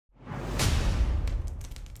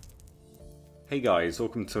Hey guys,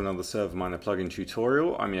 welcome to another ServerMiner plugin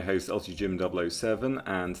tutorial. I'm your host LTGym007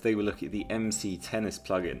 and today we're looking at the MCTennis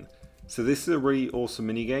plugin. So this is a really awesome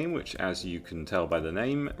minigame which, as you can tell by the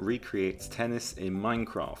name, recreates tennis in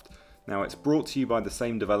Minecraft. Now it's brought to you by the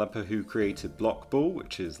same developer who created Blockball,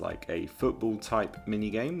 which is like a football type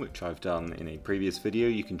minigame which I've done in a previous video,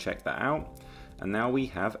 you can check that out. And now we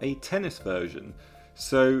have a tennis version.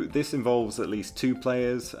 So this involves at least two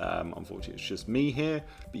players, unfortunately it's just me here,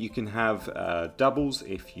 but you can have doubles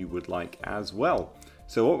if you would like as well.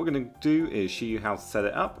 So what we're going to do is show you how to set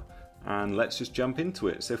it up, and let's just jump into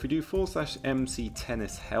it. So if we do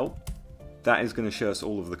 /MCTennis help, that is going to show us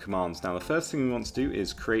all of the commands. Now the first thing we want to do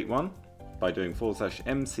is create one by doing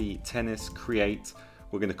 /MCTennis create.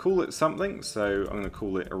 We're going to call it something, so I'm going to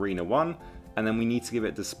call it Arena 1, and then we need to give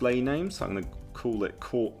it a display name, so I'm going to call it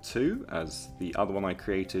Court 2, as the other one I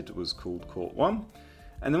created was called Court 1.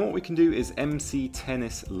 And then what we can do is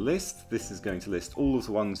MCTennis list. This is going to list all of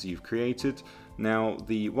the ones you've created. Now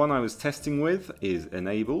the one I was testing with is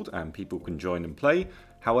enabled and people can join and play.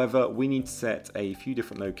 However, we need to set a few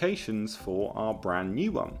different locations for our brand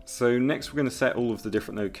new one. So next we're going to set all of the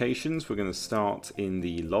different locations. We're going to start in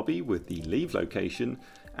the lobby with the leave location.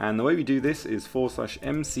 And the way we do this is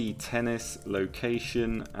 /MCTennis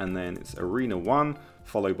location, and then it's Arena 1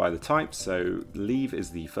 followed by the type. So leave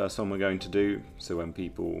is the first one we're going to do. So when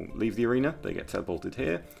people leave the arena, they get teleported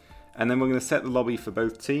here. And then we're going to set the lobby for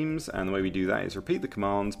both teams. And the way we do that is repeat the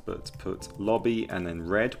command, but put lobby and then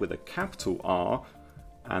red with a capital R,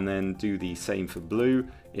 and then do the same for blue.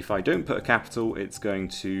 If I don't put a capital, it's going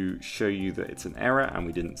to show you that it's an error and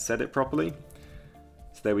we didn't set it properly.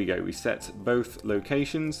 So there we go, we set both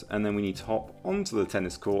locations, and then we need to hop onto the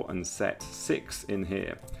tennis court and set 6 in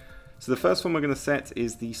here. So the first one we're going to set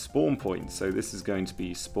is the spawn point. So this is going to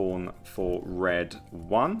be spawn for red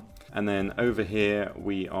 1. And then over here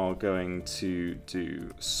we are going to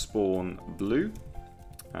do spawn blue,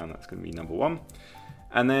 and that's going to be number 1.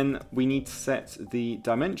 And then we need to set the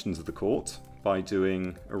dimensions of the court by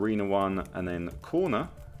doing Arena 1 and then corner,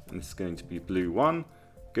 and this is going to be blue 1.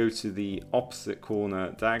 Go to the opposite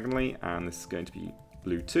corner diagonally, and this is going to be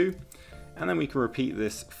blue 2. And then we can repeat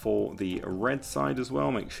this for the red side as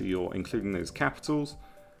well. Make sure you're including those capitals.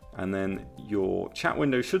 And then your chat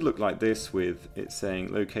window should look like this, with it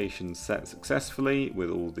saying location set successfully with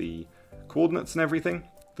all the coordinates and everything.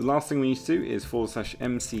 The last thing we need to do is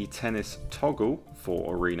 /MCTennis toggle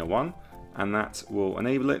for Arena 1, and that will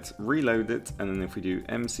enable it, reload it, and then if we do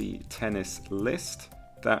MCTennis list,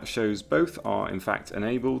 that shows both are in fact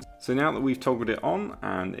enabled. So now that we've toggled it on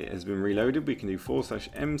and it has been reloaded, we can do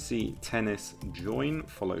 /MCTennis join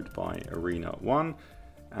followed by Arena 1,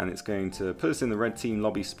 and it's going to put us in the red team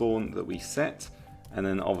lobby spawn that we set. And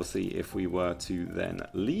then obviously if we were to then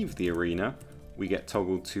leave the arena, we get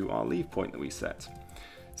toggled to our leave point that we set.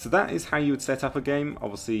 So that is how you would set up a game.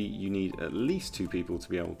 Obviously you need at least 2 people to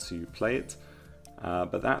be able to play it,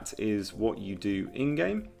 but that is what you do in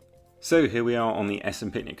game. So here we are on the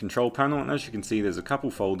SMPitnik control panel, and as you can see there's a couple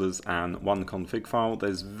folders and one config file.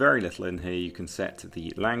 There's very little in here. You can set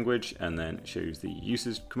the language, and then it shows the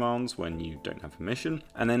usage commands when you don't have permission.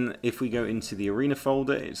 And then if we go into the arena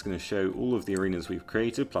folder, it's going to show all of the arenas we've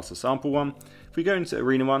created plus a sample one. If we go into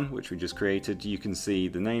Arena 1, which we just created, you can see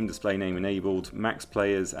the name, display name enabled, max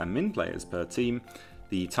players and min players per team,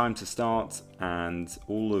 the time to start, and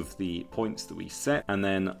all of the points that we set. And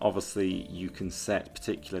then obviously you can set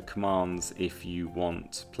particular commands if you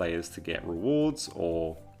want players to get rewards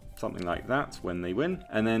or something like that when they win.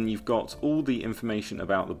 And then you've got all the information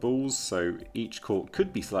about the balls, so each court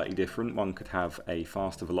could be slightly different. One could have a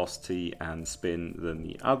faster velocity and spin than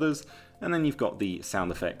the others. And then you've got the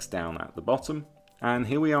sound effects down at the bottom. And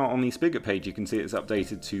here we are on the Spigot page. You can see it's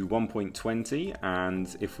updated to 1.20,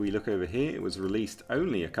 and if we look over here, it was released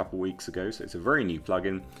only a couple weeks ago, so it's a very new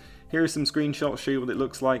plugin. Here are some screenshots to show you what it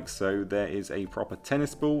looks like. So there is a proper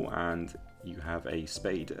tennis ball, and you have a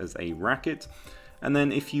spade as a racket. And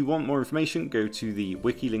then if you want more information, go to the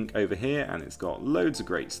wiki link over here, and it's got loads of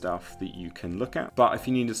great stuff that you can look at. But if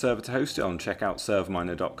you need a server to host it on, check out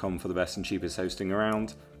ServerMiner.com for the best and cheapest hosting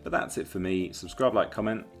around. But that's it for me. Subscribe, like,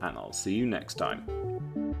 comment, and I'll see you next time.